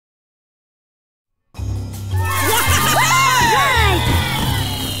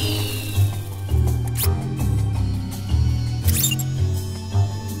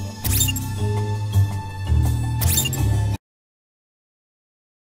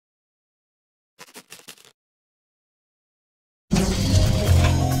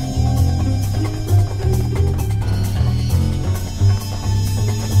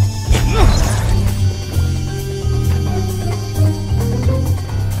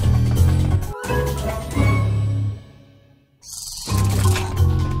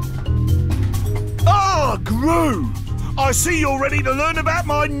I see you're ready to learn about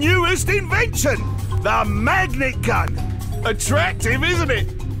my newest invention, the magnet gun. Attractive, isn't it?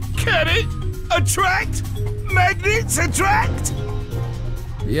 Can it attract? Magnets attract?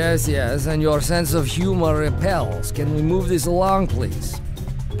 Yes, and your sense of humor repels. Can we move this along, please?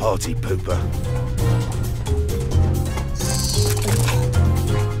 Party pooper.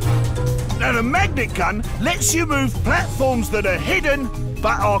 Now, the magnet gun lets you move platforms that are hidden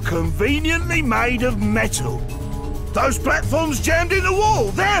but are conveniently made of metal. Those platforms jammed in the wall,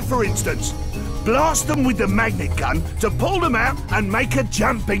 there for instance. Blast them with the magnet gun to pull them out and make a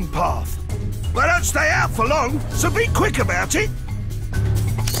jumping path. They don't stay out for long, so be quick about it.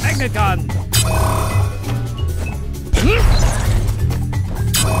 Magnet gun!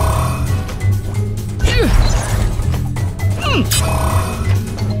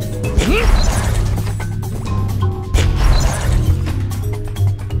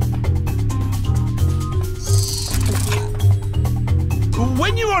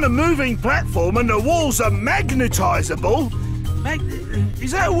 When you're on a moving platform and the walls are magnetizable,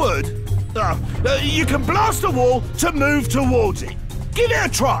 is that a word? You can blast a wall to move towards it. Give it a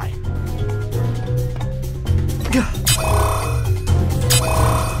try.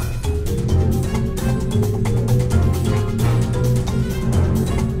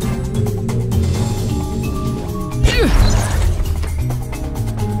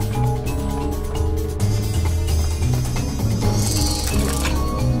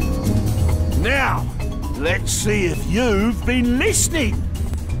 Now, let's see if you've been listening.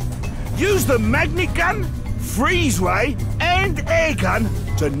 Use the magnet gun, freeze ray, and air gun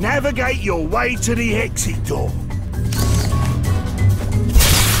to navigate your way to the exit door.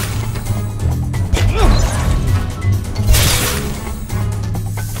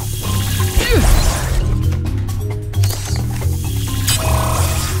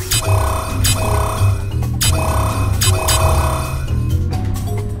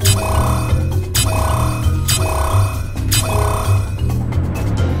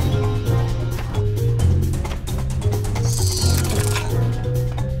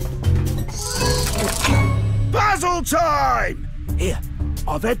 Time! Here,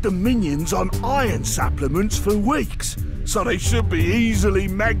 I've had the minions on iron supplements for weeks, so they should be easily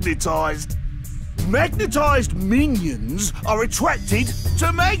magnetised. Magnetised minions are attracted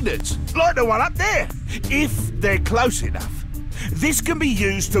to magnets, like the one up there, if they're close enough. This can be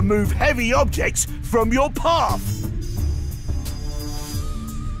used to move heavy objects from your path.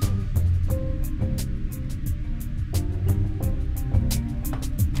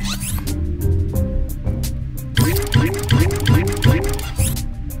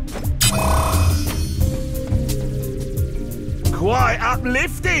 Quite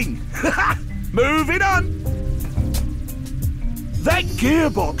uplifting! Moving on! That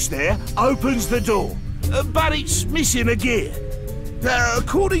gearbox there opens the door, but it's missing a gear.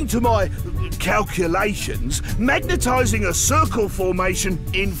 According to my calculations, magnetising a circle formation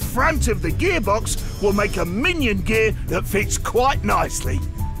in front of the gearbox will make a minion gear that fits quite nicely.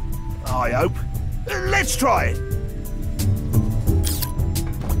 I hope. Let's try it.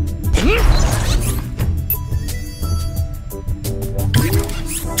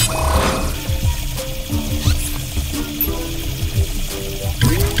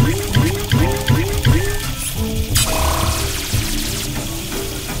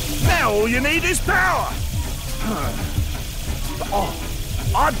 All you need is power. Oh,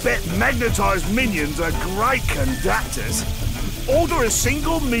 I bet magnetised minions are great conductors. Order a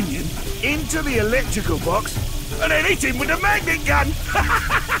single minion into the electrical box and then hit him with a magnet gun.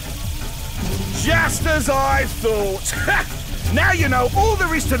 Just as I thought. Now you know all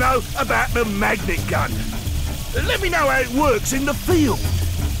there is to know about the magnet gun. Let me know how it works in the field.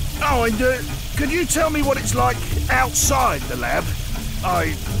 Oh, and can you tell me what it's like outside the lab?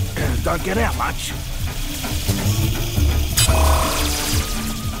 I don't get out much.